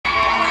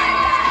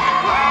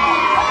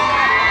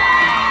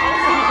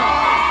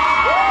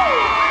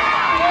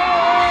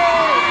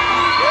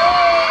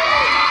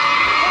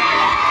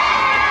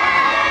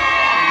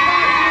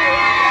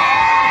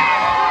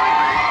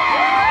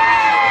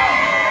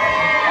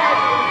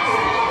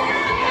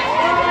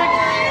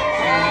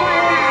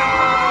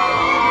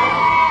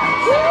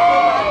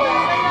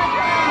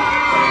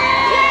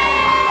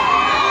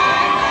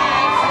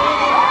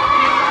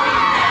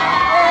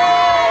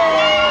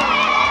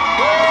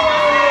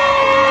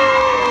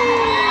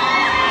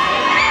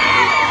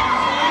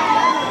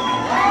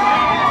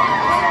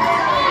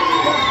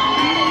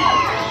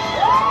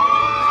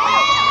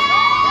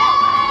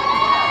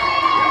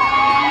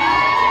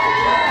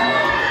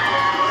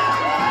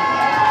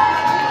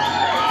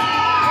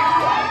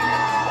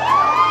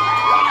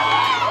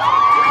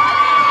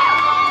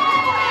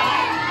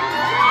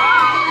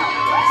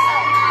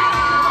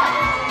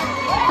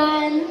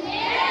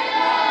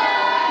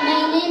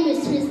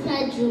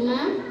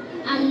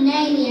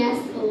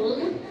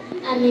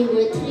I'm in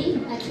grade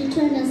 3 at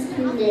Little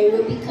School,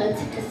 Nairobi,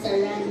 County,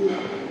 Kasarani.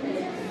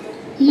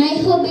 My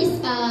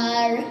hobbies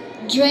are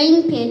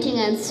drawing, painting,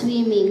 and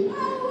swimming.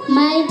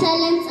 My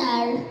talents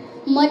are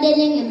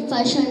modeling and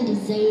fashion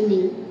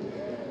designing.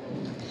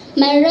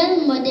 My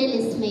role model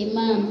is my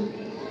mom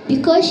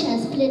because she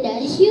has played a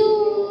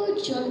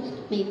huge role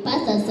in my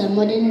past as a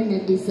model and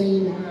a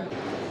designer.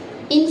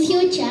 In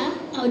future,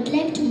 I would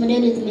like to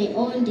model with my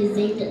own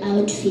designed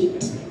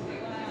outfit.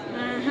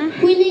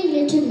 Winning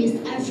Little Miss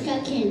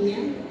Africa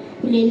Kenya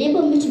will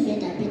enable me to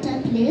get a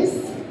better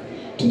place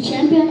to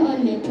champion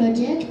on my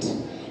project,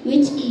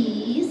 which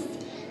is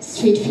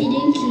street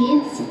feeding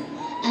kids,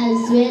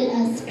 as well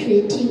as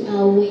creating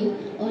a way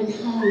on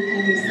how we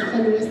can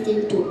recycle waste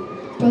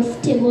into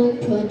profitable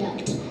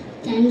product.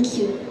 Thank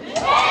you.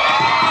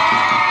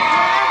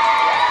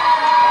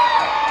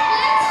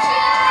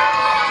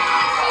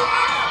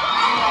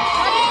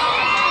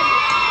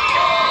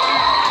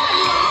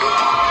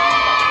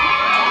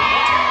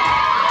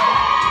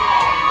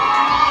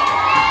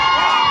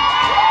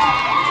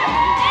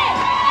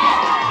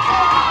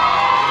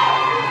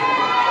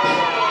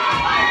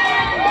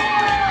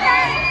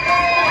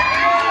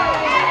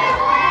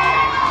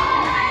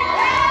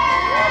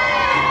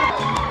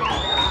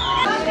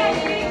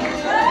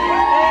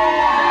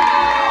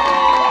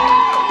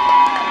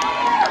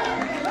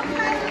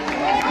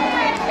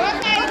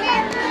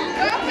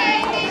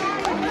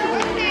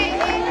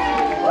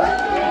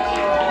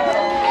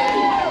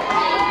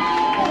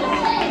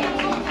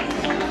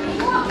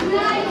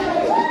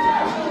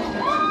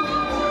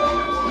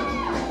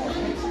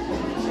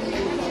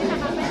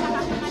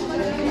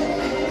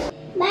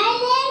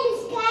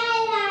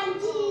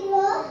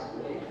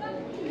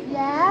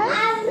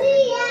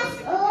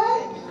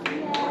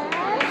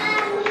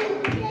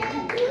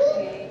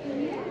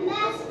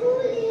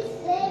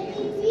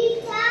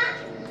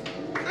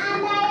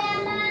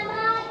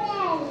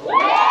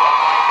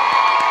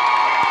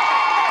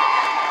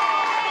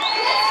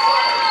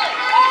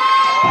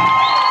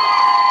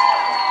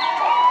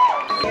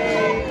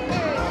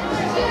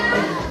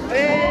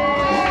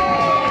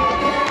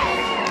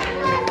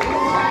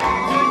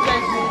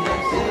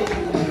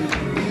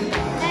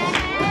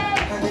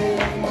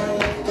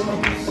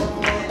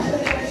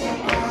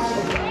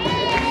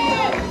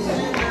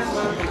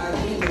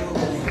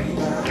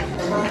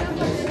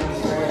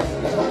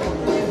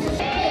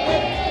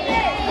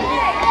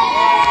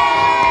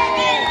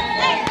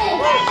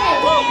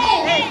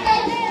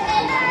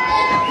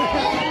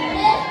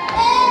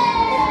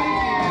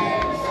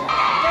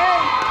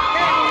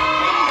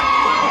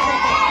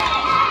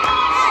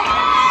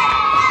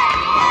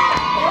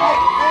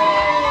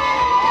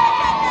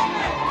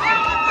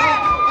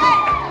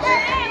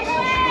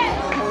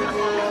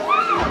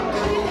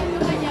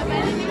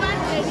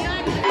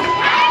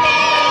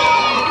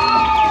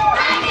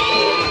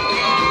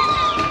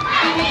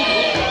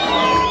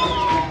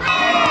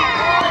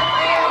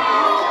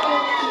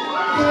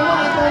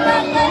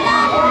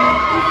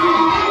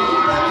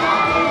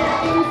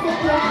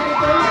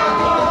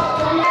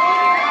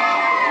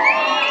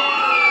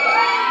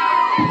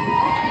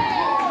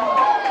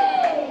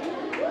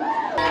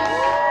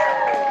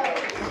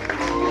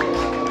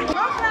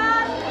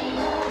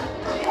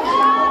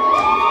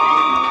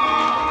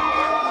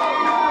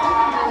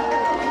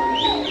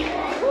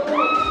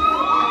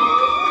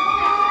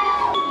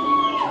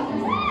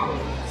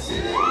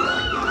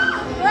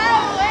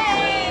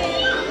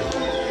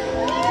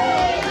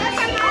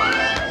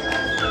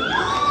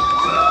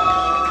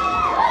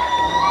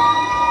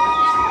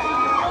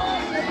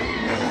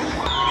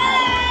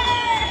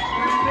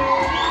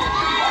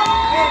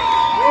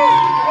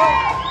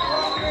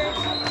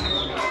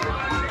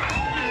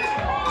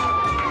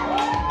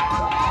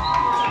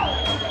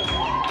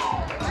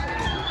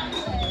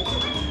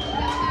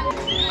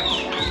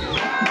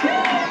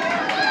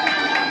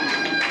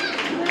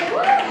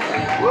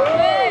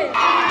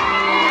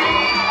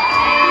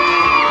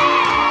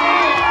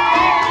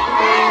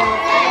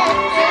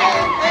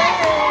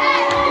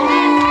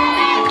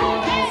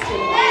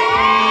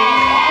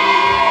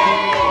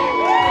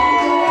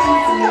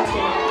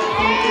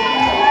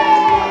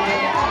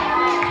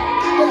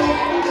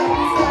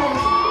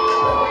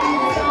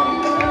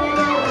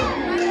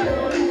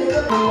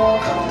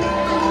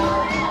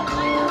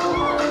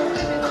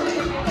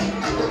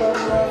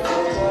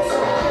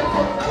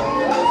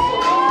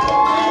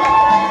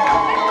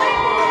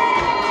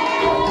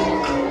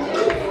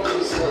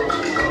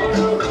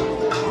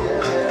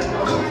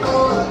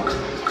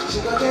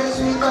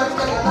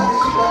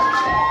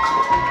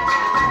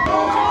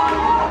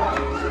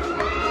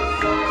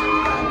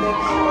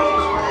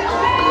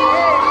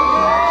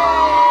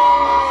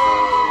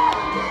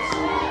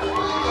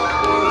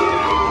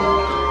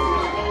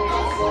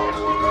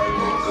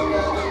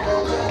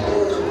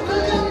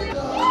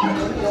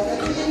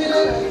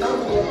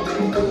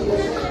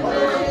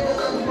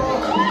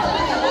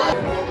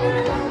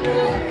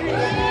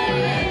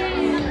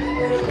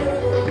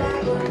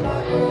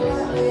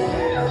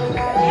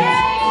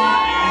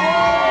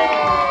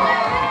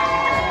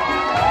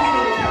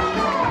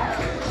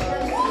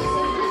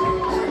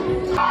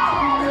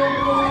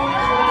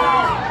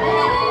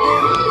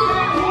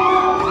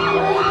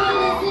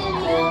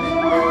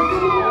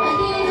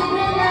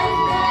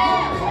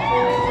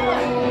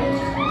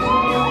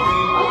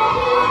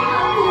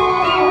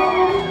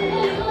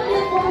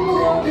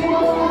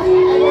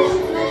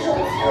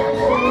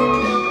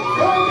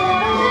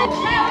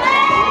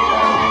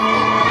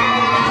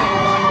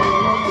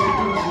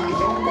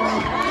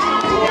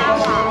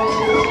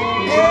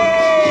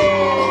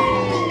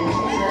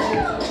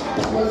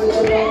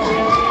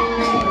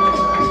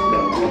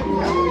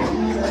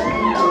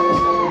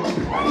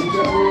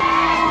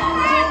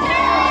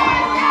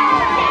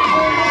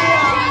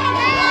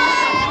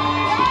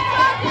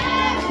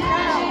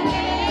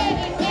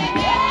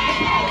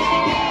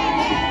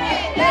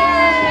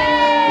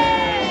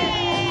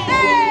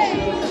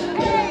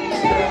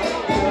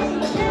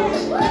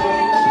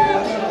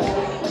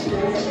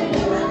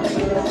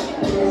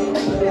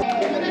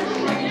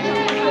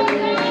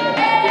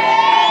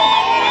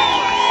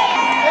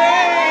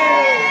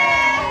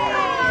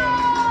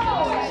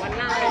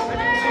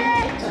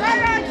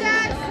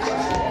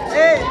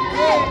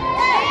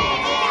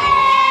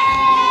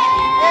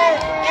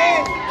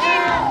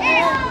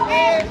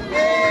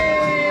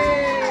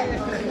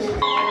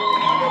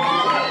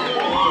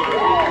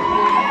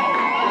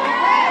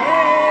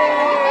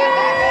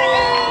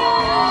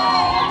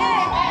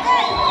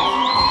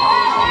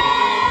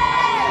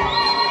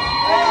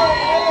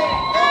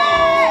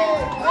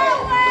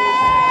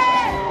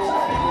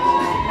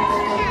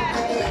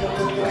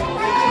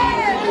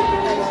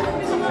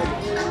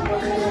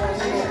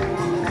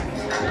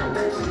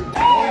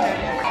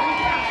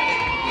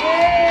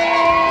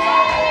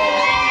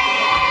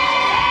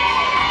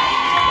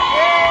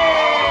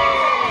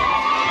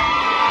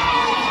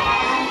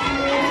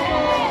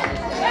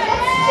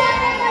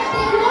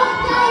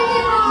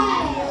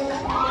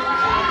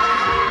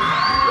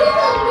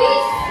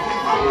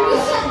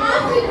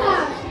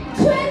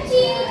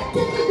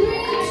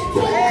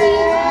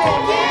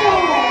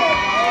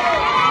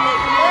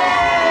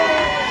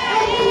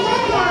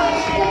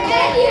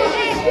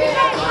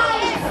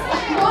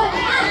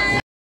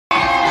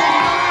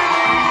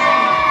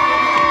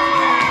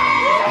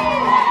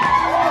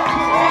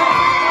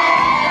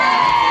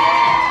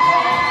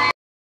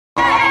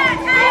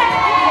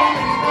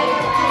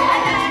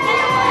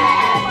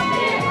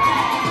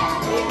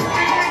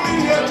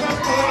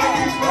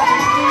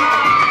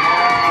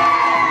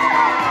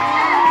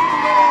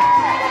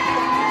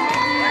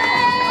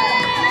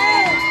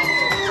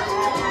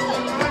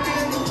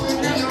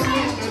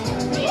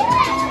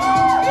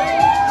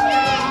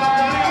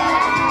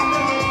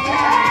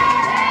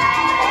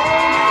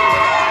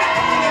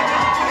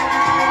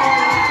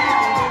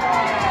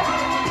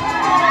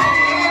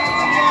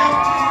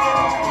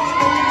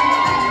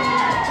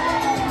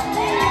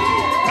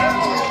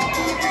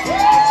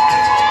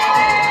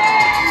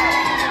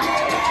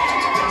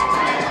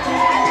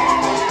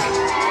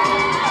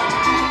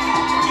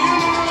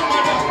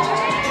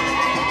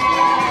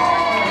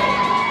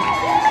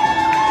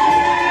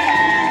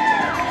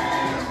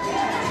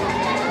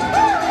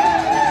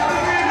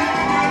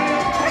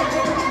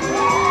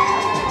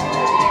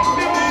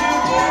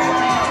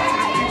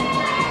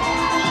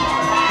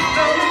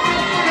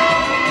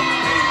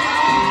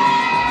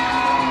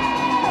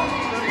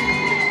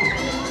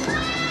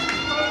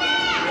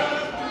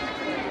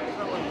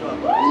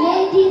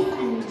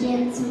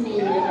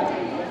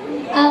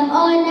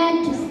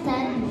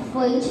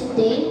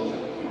 today,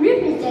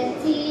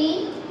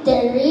 representing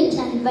the rich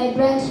and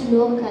vibrant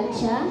law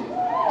culture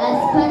as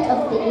part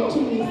of the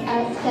Little Miss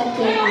Africa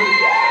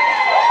Kenya.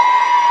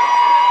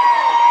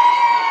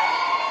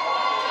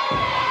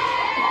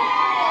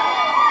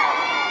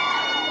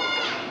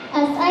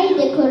 As I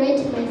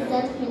decorate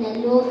myself in a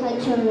law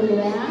cultural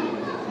wear,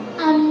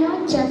 I'm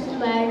not just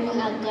wearing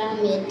a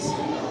garment.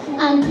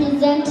 I'm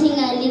presenting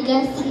a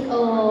legacy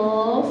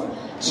of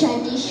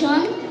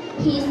tradition,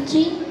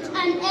 history,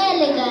 and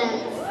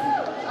elegance.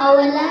 Our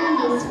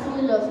land is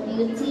full of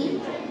beauty,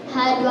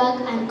 hard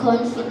work, and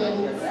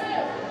confidence.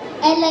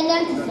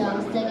 Elegance is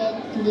our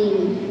second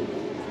claim.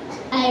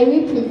 I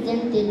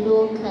represent the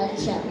Luo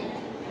culture,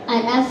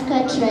 an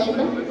Africa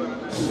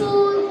tribe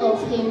full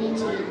of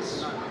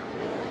heritage.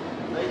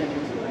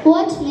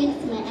 What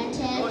makes my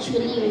attire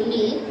truly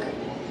unique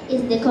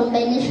is the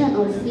combination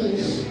of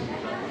fish.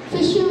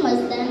 Fishing was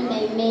done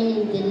by men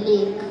in the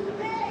lake,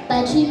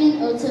 but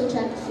women also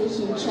trapped fish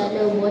in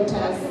shallow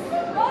waters.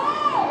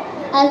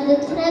 As the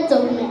threads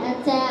of my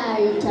attire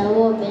are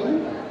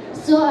interwoven,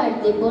 so are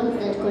the bonds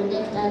that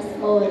connect us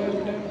all.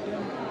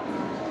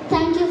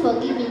 Thank you for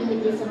giving me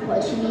this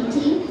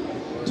opportunity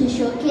to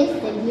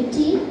showcase the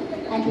beauty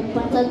and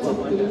importance of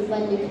the river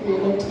lake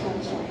Nilot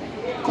culture.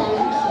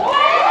 Thank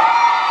you.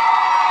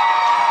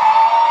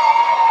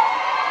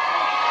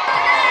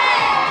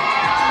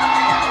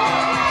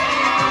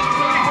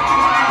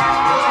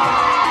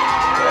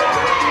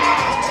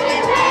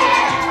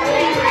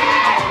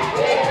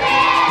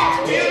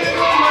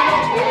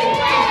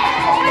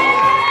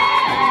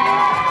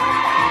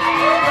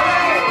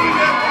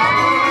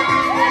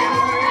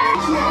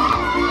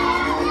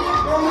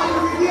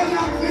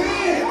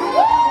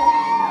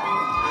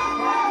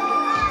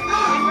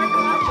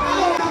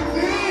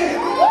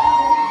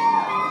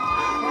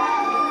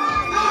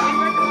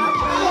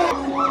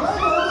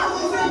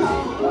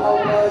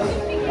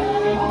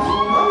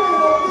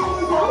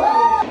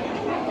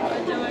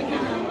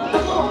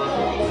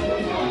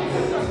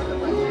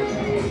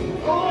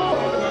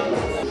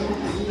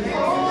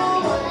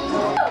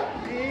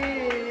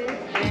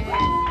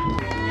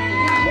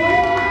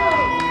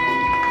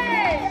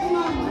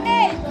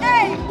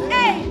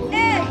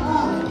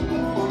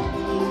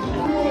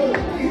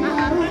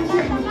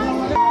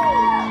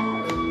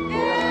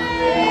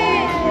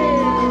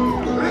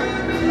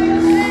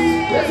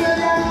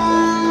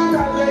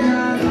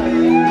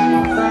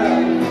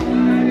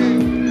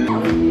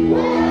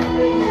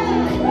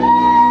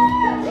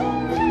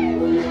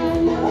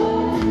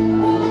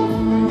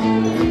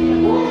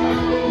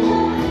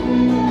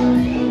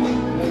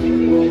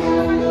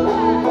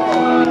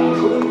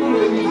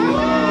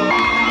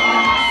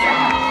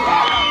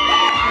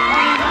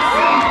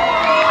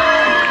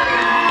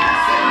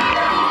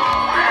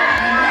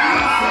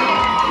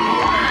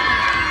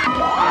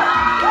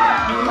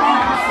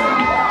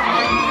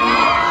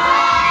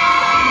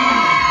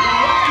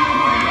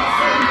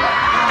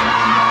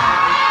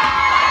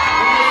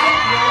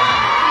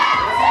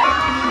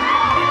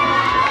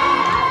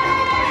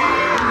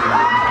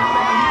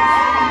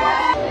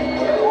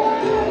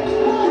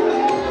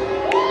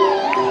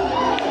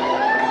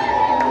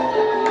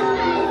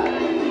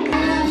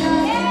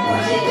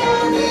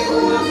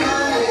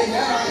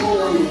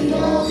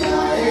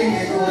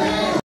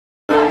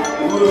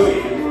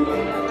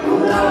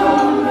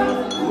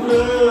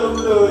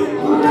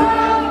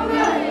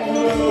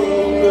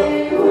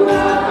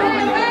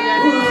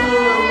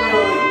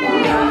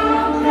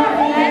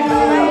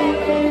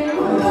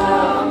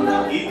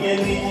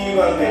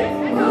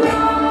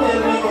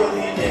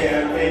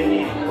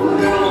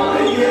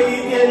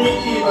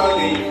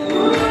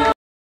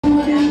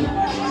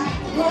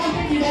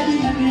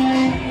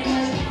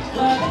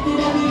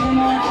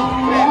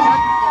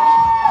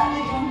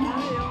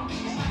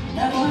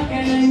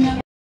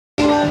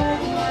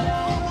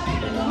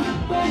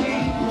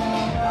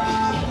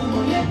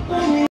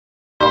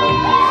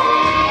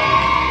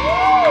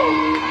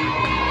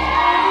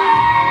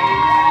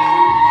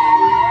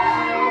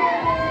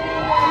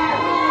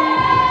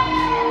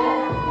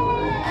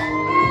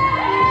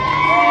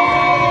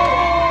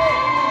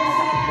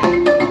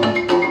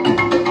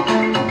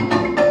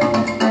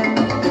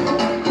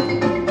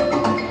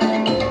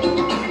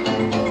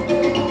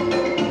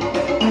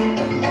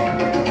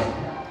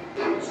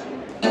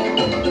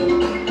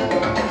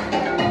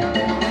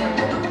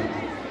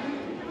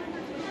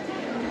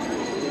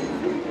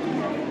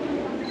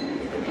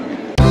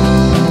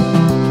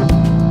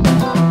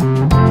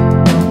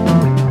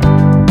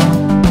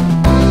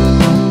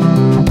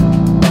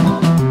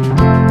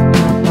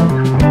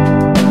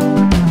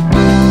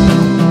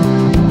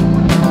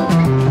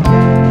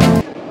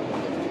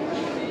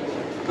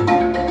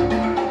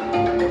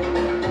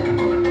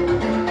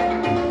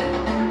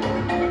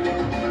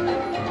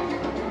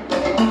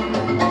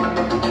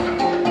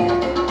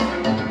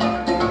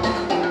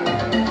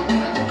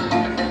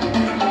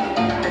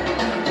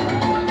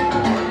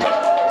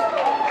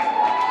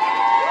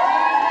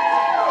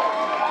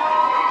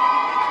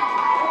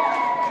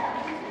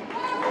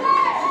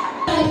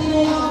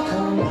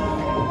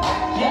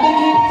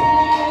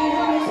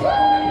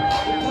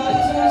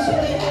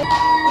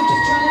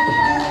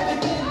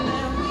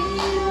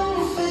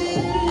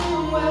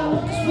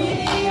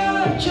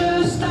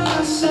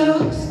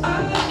 ourselves.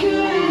 I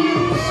could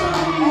use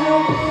some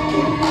help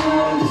getting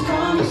out of this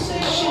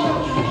conversation.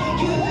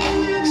 You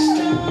look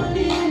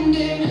stunning,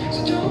 dear, so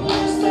don't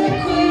ask that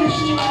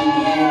question.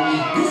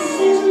 Yeah, this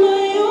is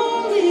my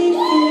only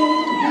fear,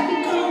 to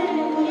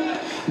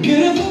become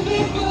beautiful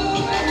people.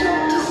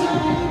 Don't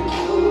design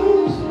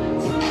clothes,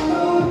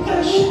 follow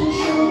fashion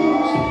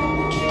shows.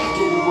 We keep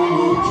doing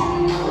it, you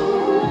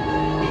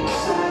know,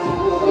 inside the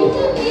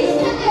world.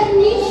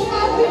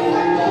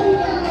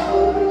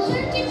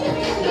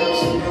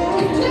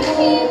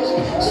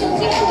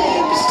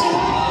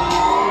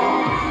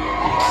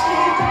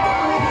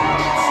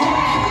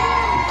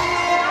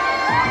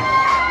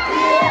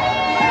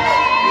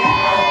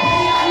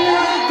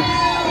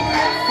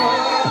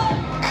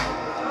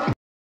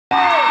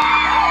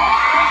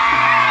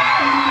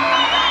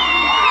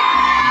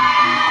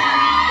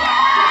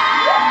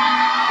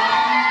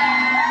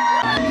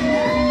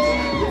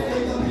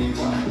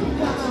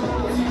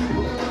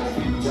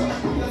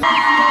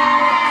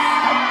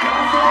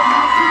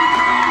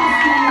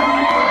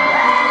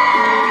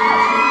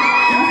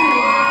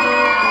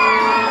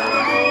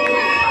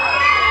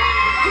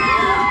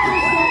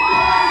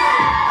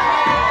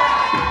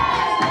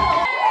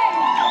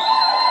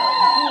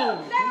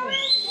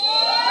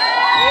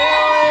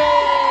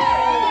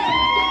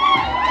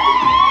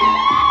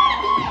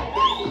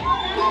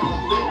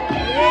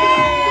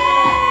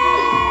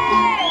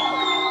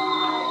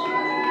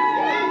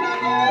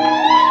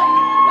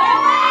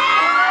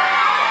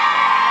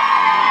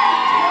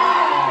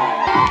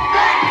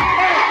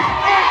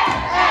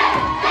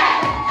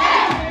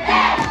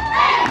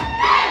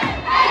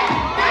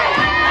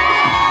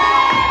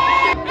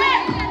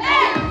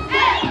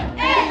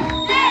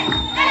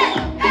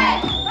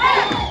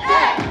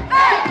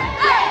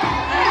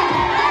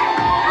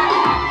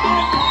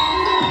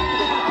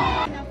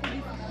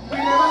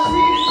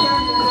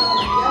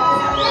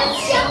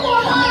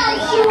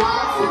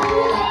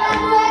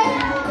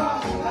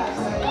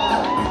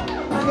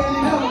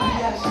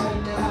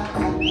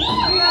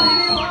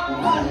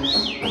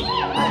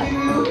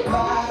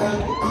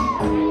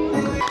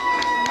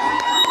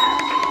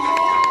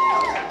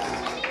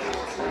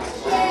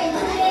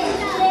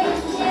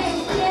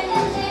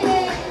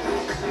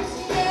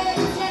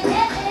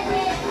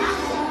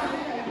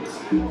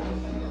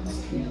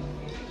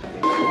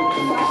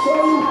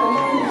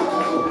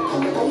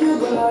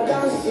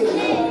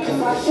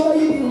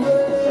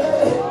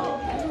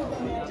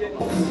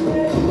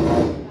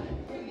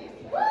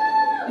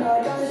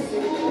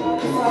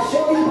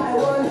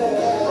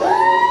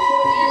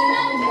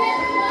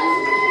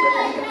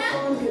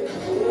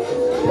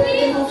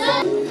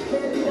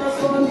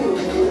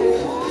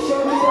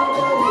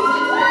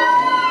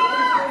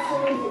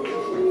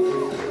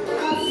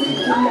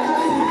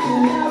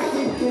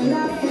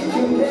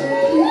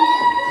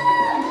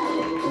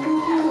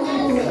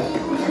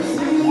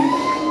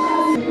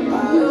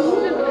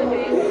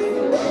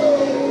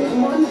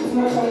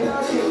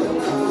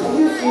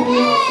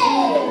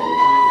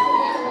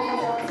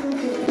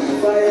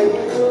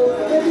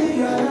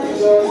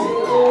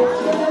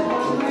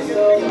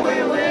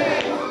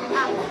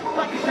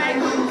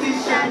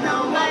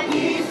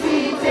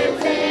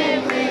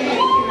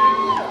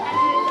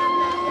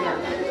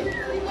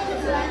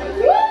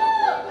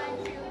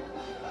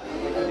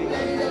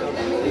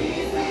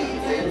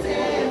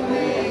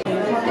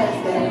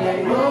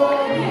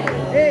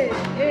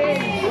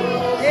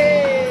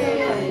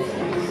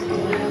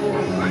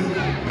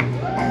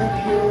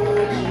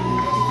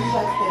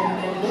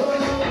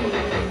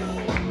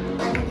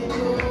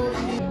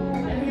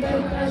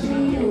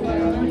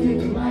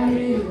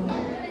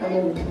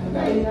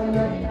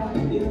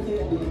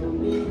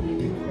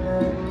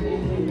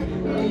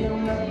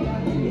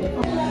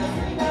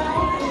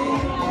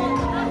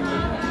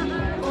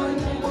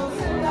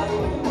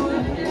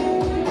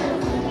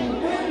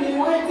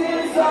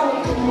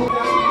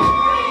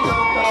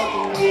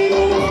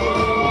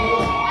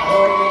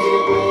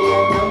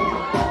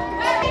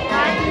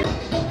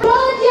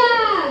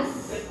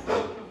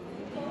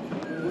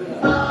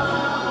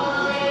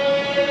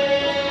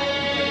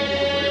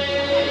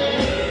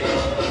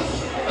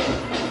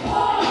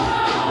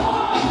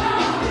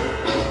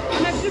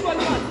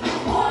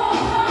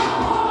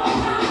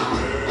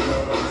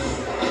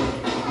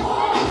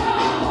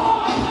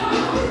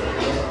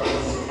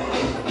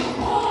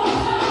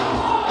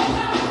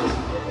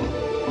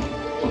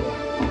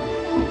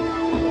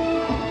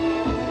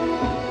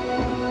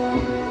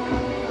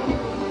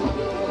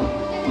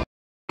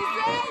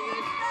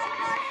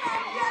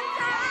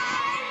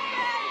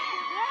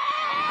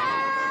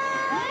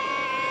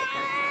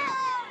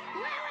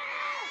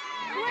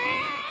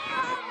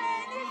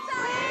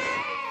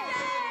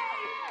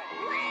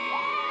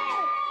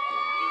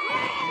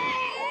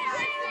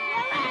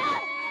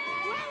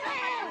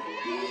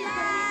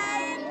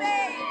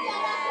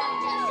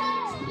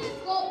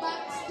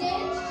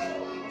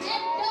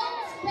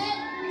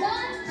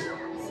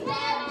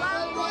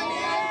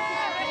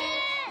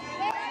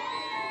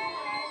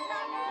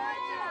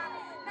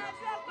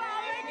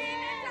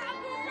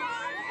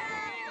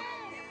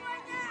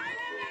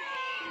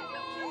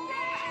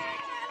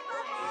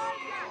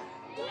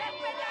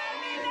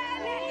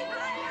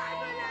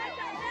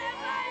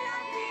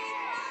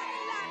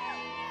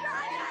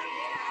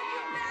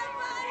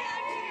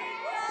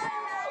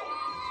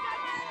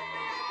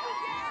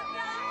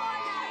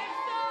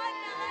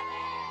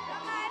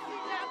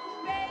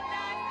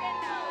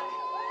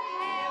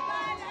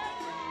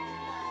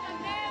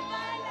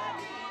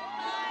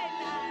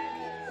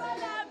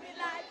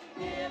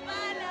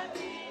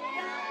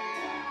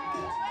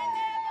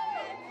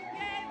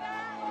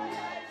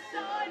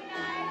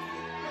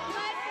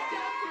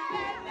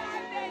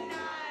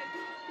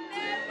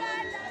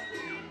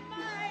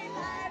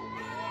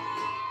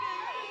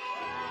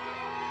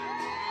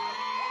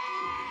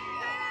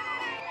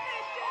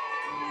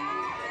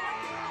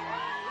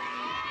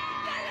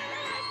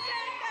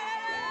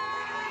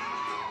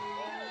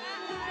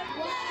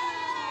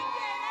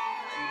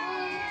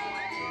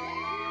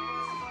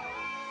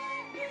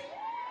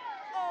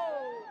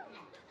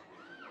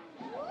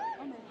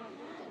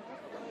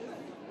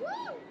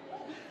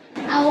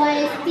 our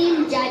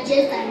esteemed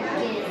judges and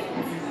guests.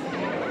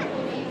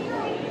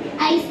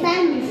 I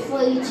stand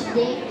before you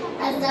today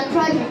as the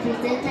proud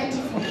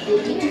representative of the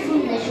beautiful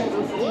nation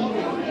of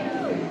Kenya,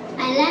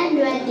 a land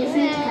where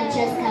different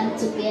cultures come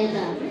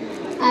together,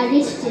 a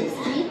rich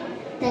history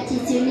that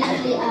is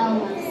uniquely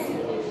ours.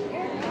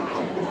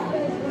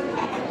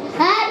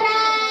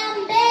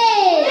 Harambe!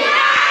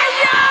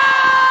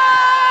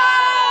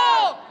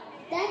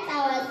 That's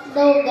our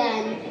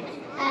slogan.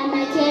 I'm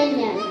a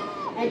Kenyan.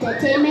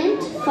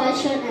 Entertainment,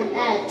 fashion and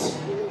art.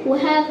 We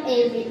have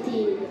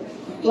everything.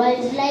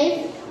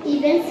 Wildlife,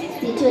 even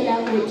 62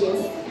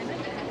 languages.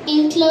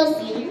 In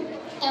closing,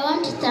 I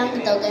want to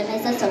thank the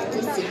organizers of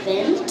this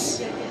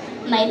event,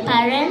 my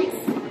parents,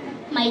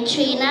 my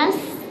trainers,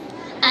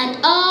 and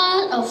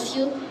all of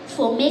you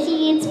for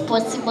making it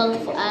possible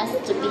for us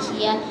to be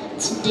here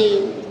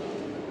today.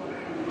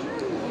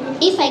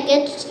 If I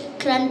get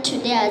crowned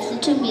today as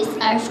Little Miss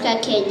Africa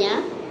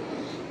Kenya,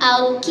 I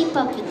will keep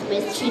up with my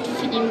street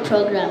feeding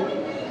program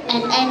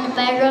and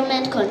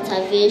environment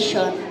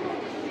conservation.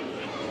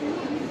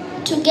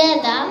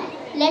 Together,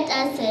 let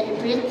us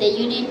celebrate the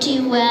unity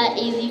where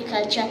every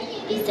culture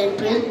is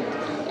embraced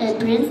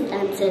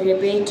and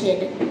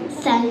celebrated.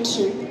 Thank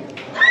you.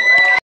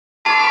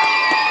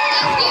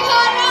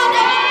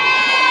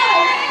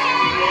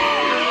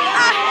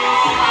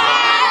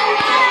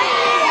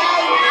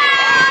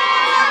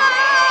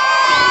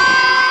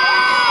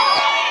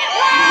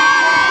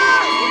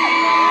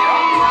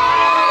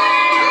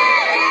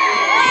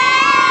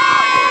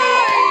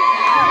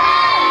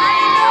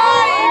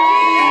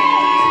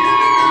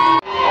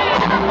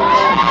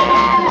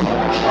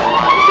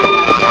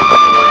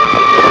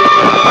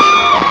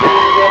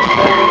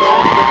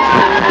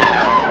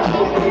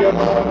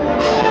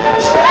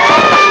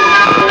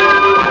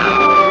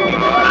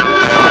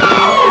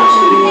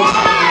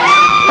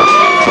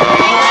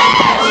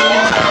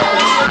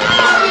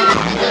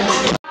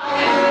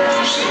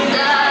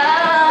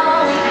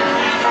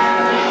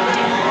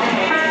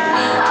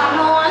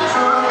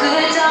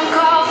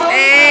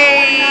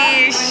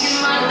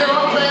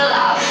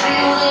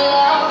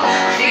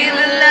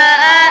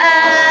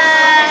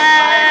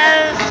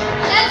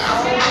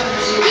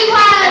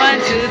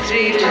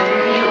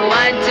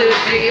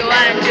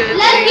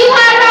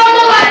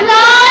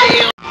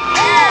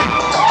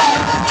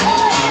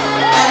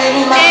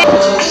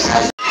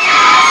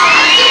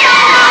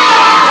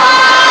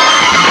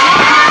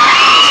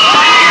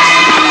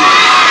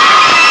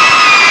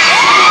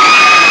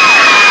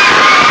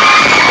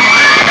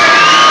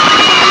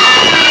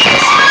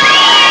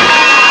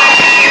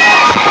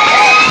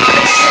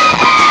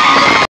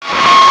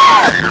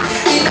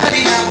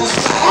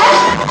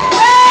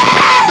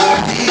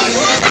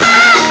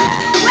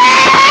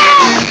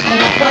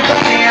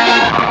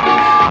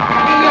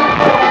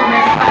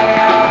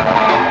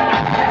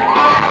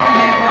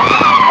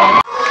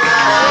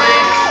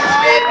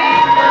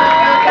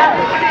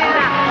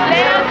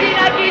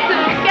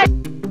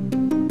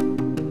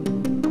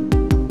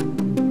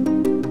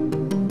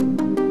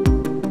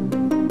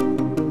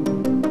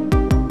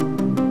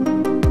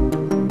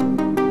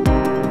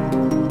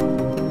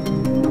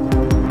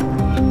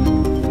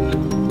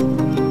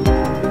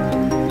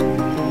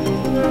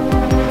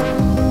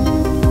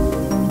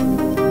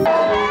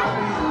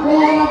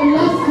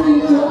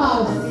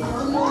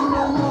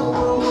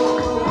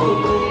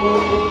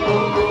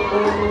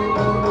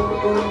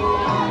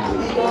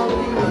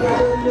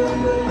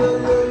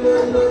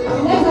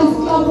 Let us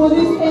clap for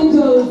these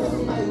angels.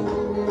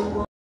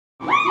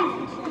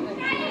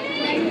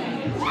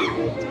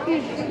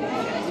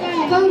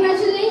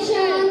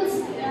 Congratulations!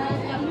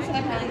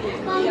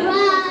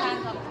 Congrats!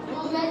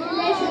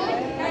 Congratulations!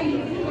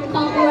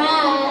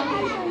 Congrats!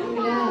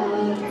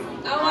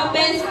 Our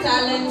best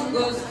talent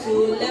goes to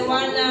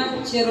Lewana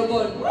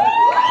Cherobon.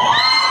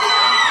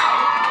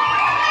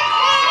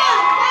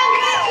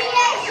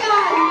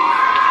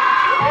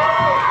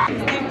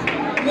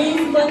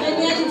 Miss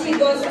Congeniality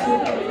goes to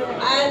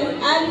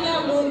Anya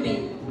Mumbi.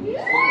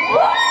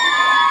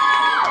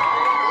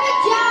 Good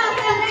job!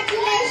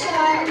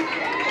 Congratulations!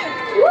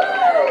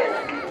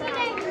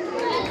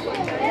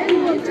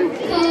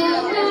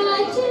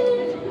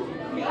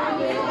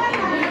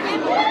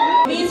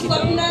 Miss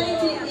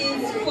Popularity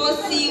is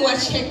Fosi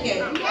Wacheke.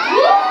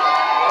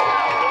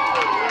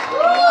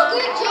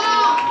 Good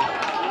job!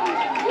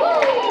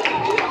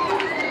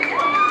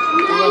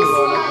 Nice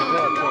one!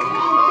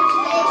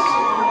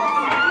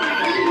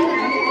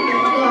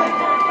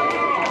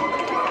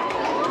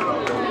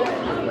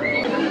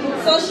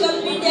 Social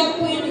media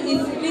queen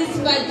is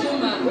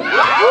Risperthemodel.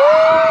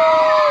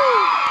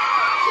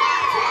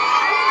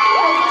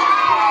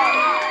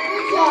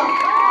 Good job!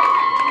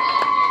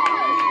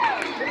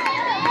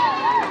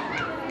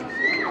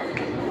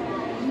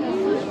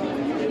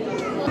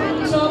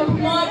 Top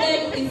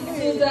model is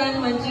Susan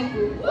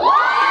Majiku.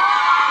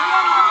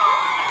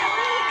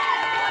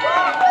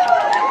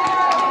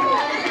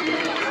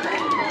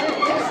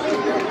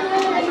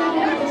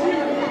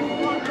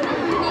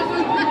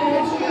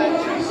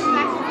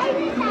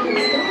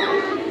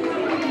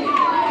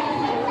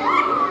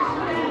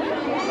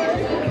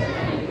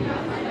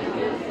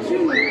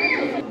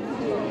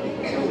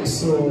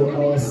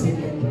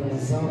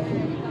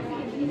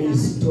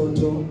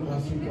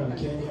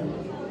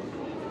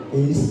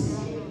 is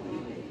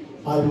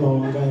Alma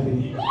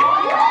Wangari.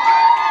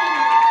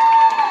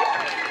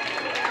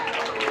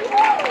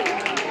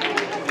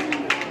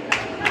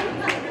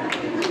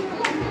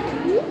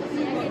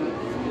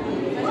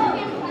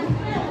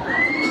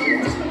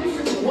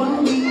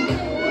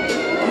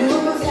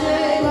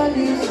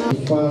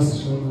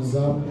 First runners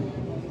up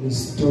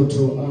is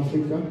Total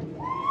Africa.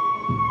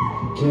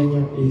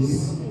 Kenya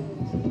is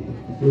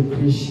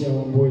Lucretia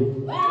Wamboi.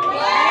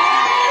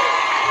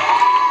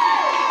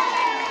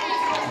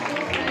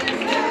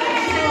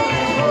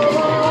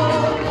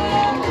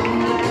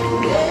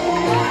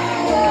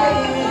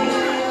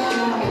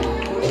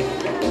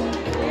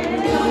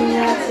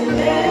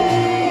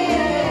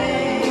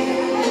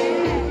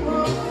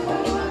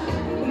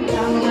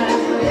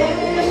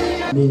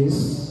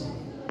 Miss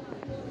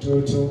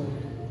Total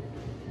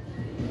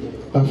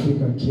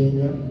Africa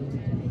Kenya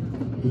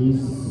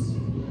is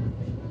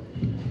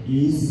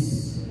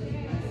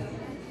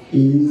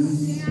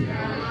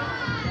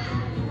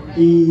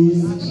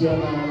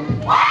Jana.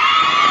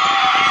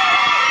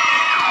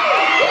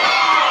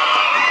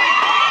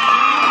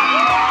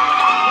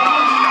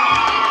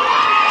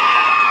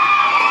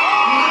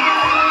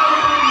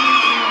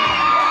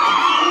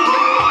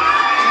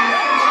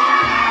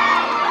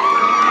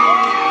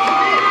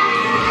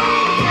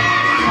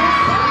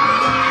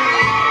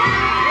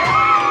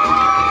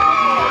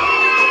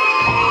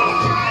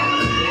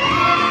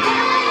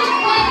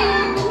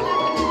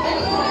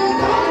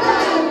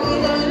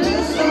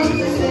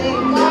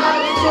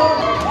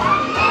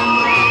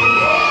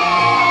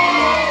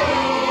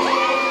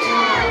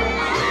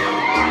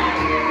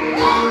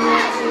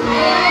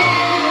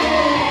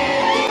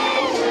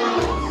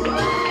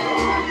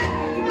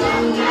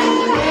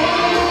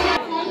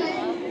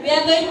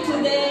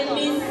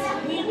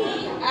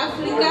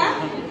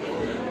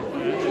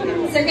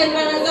 Second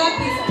runner-up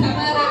is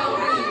Tamara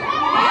Maureen.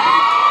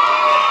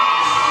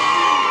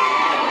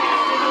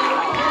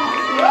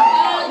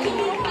 To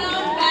be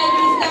crowned by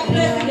Mr.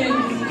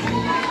 President.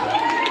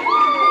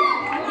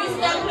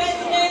 Mr.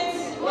 President,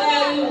 where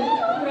are you?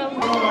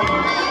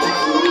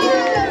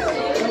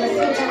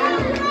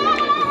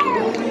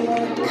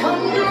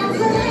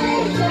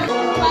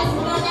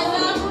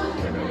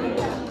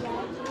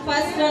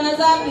 First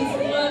runners-up is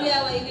Gloria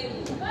Waigiri.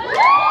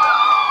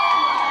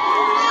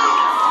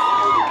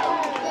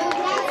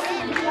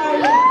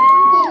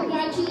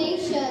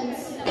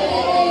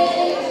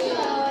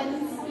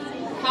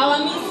 Our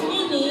Miss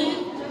Minnie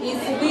is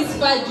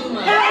Risperthemodel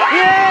Juma.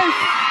 Yes!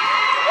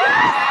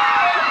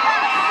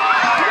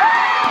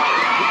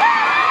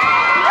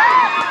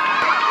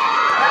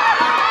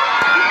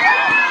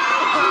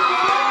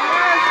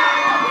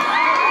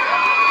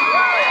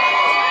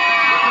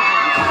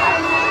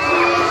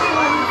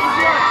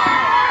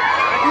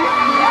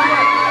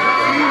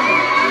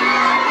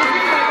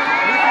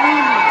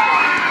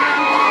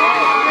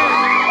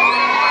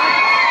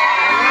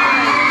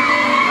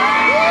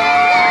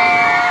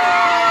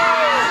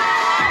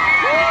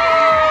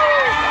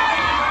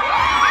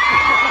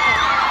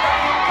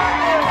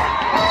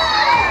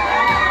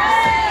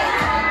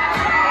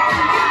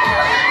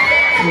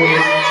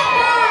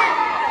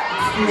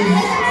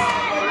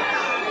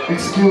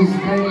 Excuse,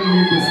 kindly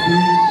leave the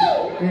stage.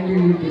 Kindly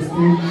leave the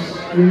stage.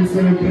 We'll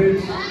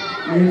celebrate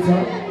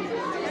later.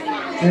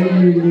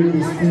 Kindly leave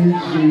the stage.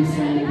 We'll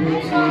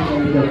celebrate later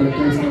with the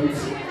contestants.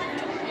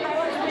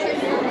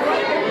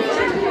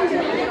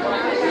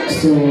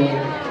 So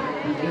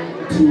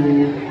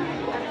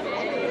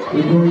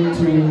we're going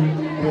to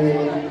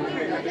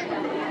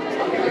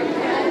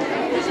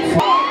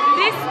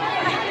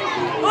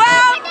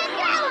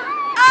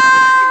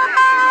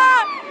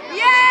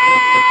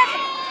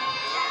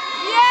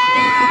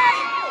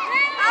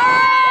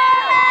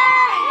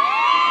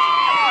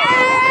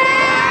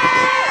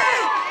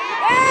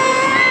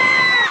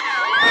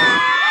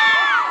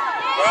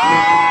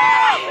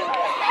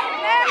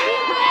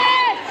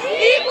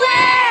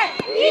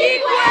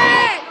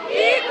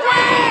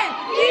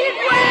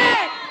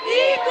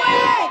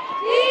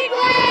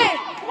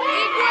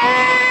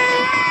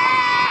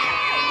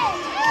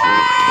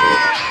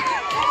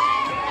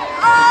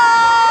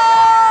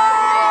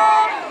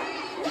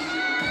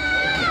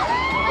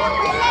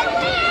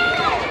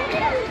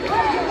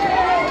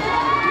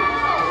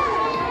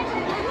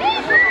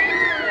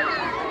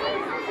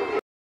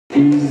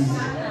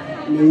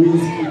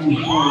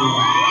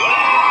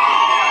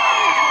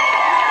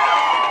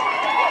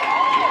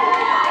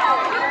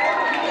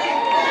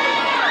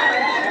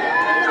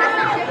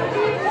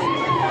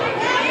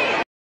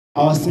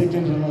our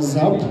second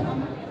runners-up,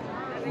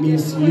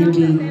 Miss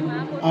Little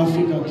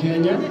Africa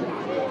Kenya,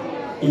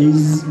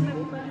 is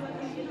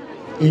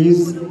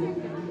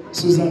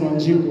Susan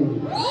Wanjiku.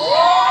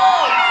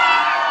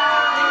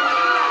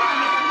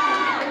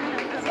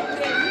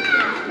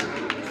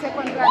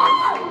 Second runner.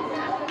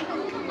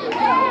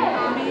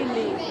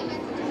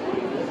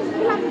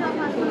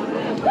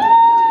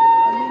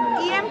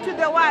 EM to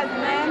the world,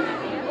 man.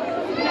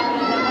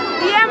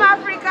 EM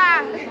Africa.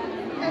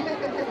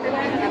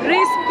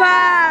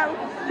 Risperthemodel.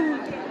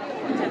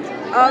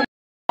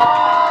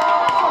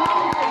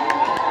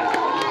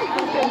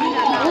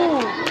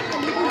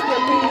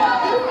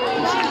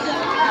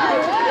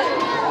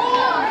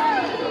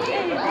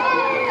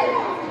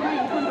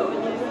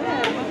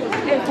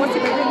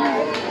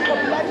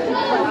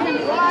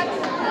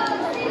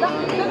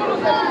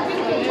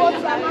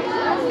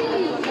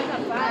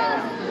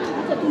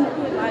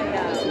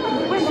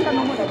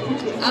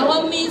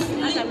 Our Miss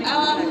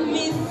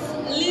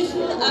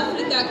Little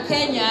Africa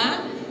Kenya,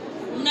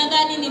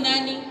 mnadhani ni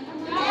nani?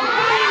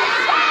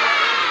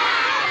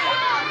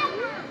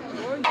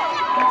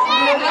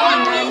 Our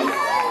Miss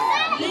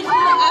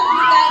Little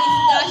Africa is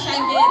Dasha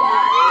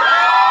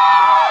Ngeri.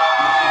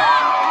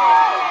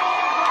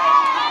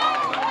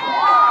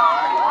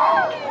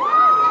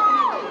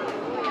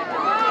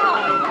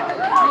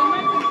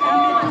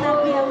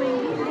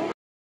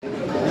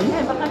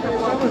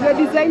 The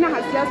designer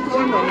has just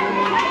gone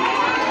on.